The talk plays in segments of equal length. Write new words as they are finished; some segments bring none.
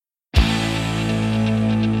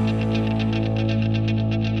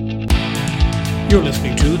You're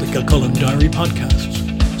listening to the Kilcullen Diary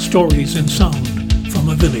Podcasts, stories in sound from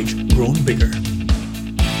a village grown bigger.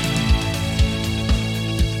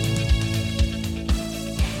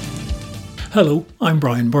 Hello, I'm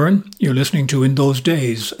Brian Byrne. You're listening to In Those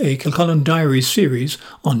Days, a Kilcullen Diary series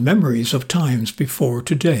on memories of times before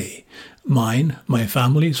today, mine, my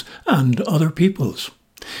family's, and other people's.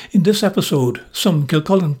 In this episode, some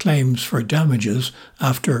Kilcullen claims for damages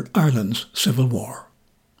after Ireland's Civil War.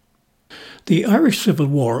 The Irish Civil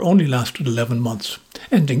War only lasted 11 months,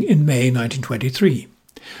 ending in May 1923,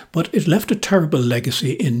 but it left a terrible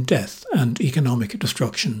legacy in death and economic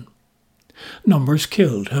destruction. Numbers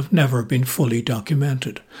killed have never been fully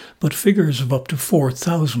documented, but figures of up to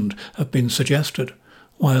 4,000 have been suggested,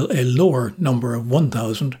 while a lower number of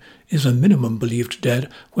 1,000 is a minimum believed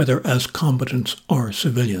dead, whether as combatants or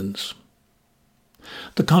civilians.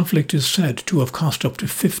 The conflict is said to have cost up to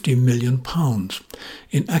 £50 million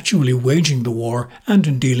in actually waging the war and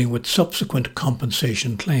in dealing with subsequent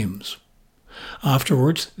compensation claims.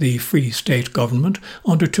 Afterwards, the Free State government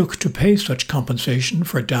undertook to pay such compensation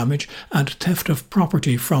for damage and theft of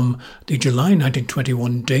property from the July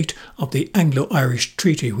 1921 date of the Anglo-Irish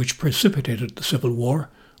Treaty which precipitated the Civil War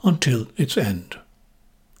until its end.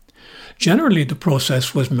 Generally, the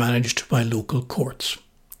process was managed by local courts.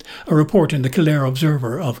 A report in the Kildare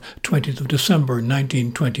Observer of 20th of December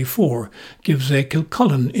 1924 gives a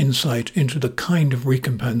Kilcullen insight into the kind of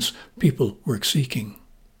recompense people were seeking.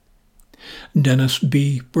 Dennis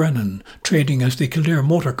B. Brennan, trading as the Kildare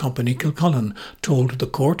Motor Company Kilcullen, told the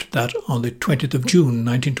court that on the 20th of June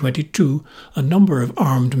 1922 a number of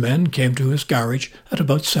armed men came to his garage at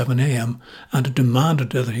about 7 a.m. and demanded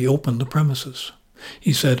that he open the premises.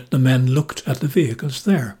 He said the men looked at the vehicles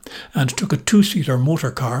there and took a two-seater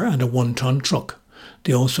motor car and a one-ton truck.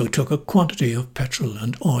 They also took a quantity of petrol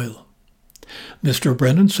and oil. Mr.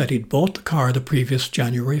 Brennan said he'd bought the car the previous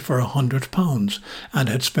January for £100 and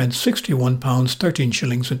had spent £61 13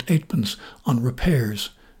 shillings and 8pence on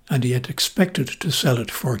repairs, and he had expected to sell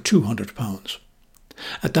it for £200.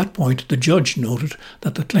 At that point, the judge noted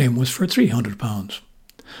that the claim was for £300.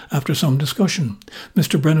 After some discussion,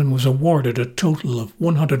 Mr. Brennan was awarded a total of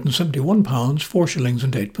 £171 4 shillings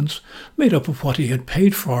and 8pence, made up of what he had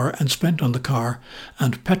paid for and spent on the car,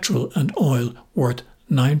 and petrol and oil worth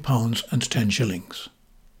 £9 and 10 shillings.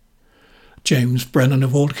 James Brennan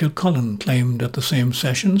of Old Kilcullen claimed at the same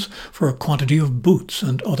sessions for a quantity of boots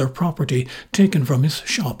and other property taken from his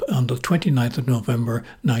shop on the 29th of November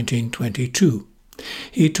 1922.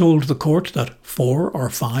 He told the court that 4 or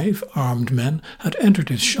 5 armed men had entered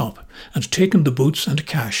his shop and taken the boots and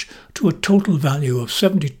cash to a total value of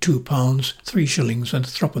 £72 3 shillings and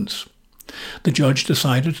 3pence. The judge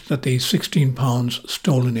decided that the £16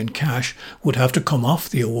 stolen in cash would have to come off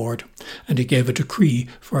the award, and he gave a decree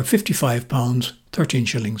for £55 13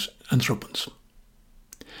 shillings and 3pence.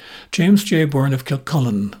 James J. Byrne of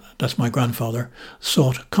Kilcullen, that's my grandfather,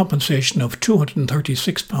 sought compensation of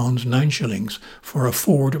 £236 9 shillings for a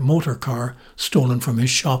Ford motor car stolen from his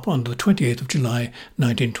shop on the 28th of July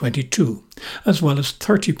 1922, as well as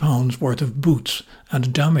 £30 worth of boots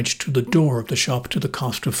and damage to the door of the shop to the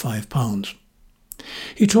cost of £5.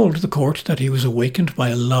 He told the court that he was awakened by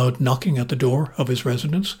a loud knocking at the door of his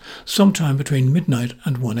residence sometime between midnight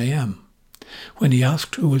and 1 a.m. When he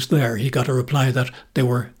asked who was there, he got a reply that they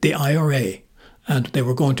were the IRA and they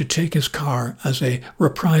were going to take his car as a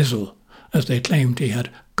reprisal, as they claimed he had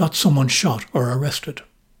got someone shot or arrested.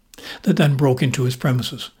 They then broke into his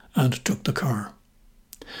premises and took the car.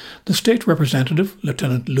 The state representative,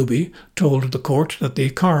 Lieutenant Luby, told the court that the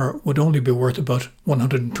car would only be worth about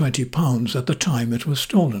 £120 at the time it was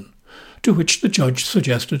stolen, to which the judge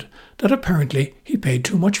suggested that apparently he paid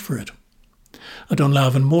too much for it. A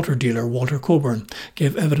Dunlavin motor dealer, Walter Coburn,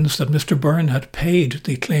 gave evidence that Mr. Byrne had paid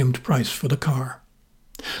the claimed price for the car.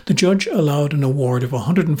 The judge allowed an award of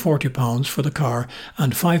 £140 for the car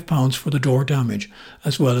and £5 for the door damage,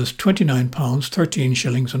 as well as £29 13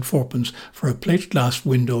 shillings and 4pence for a plate glass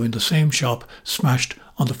window in the same shop smashed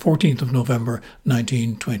on the 14th of November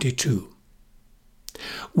 1922.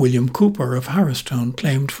 William Cooper of Harristown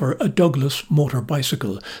claimed for a Douglas motor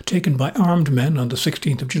bicycle taken by armed men on the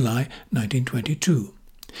 16th of July 1922.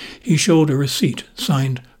 He showed a receipt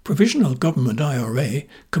signed Provisional Government IRA,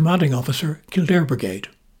 Commanding Officer, Kildare Brigade.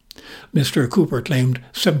 Mr. Cooper claimed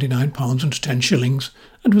 £79 and 10 shillings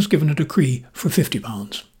and was given a decree for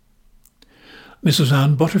 £50. Mrs.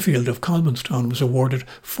 Anne Butterfield of Colmanstown was awarded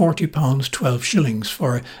 £40 12 shillings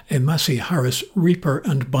for a Massey Harris reaper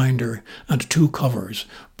and binder and 2 covers,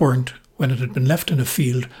 burnt when it had been left in a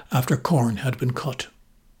field after corn had been cut.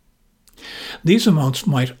 These amounts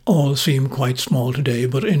might all seem quite small today,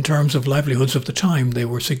 but in terms of livelihoods of the time, they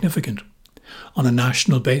were significant. On a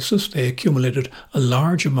national basis, they accumulated a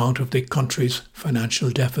large amount of the country's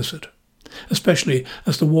financial deficit, especially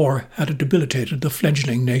as the war had debilitated the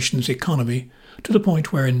fledgling nation's economy to the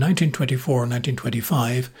point where in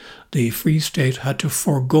 1924-1925 the Free State had to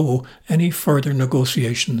forego any further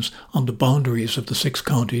negotiations on the boundaries of the 6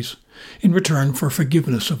 counties in return for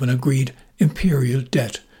forgiveness of an agreed imperial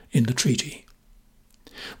debt in the treaty.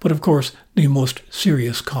 But of course, the most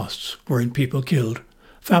serious costs were in people killed,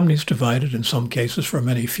 families divided in some cases for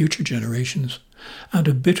many future generations, and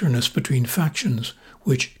a bitterness between factions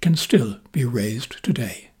which can still be raised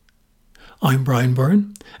today. I'm Brian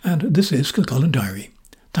Byrne, and this is Kilcullen Diary.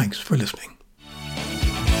 Thanks for listening.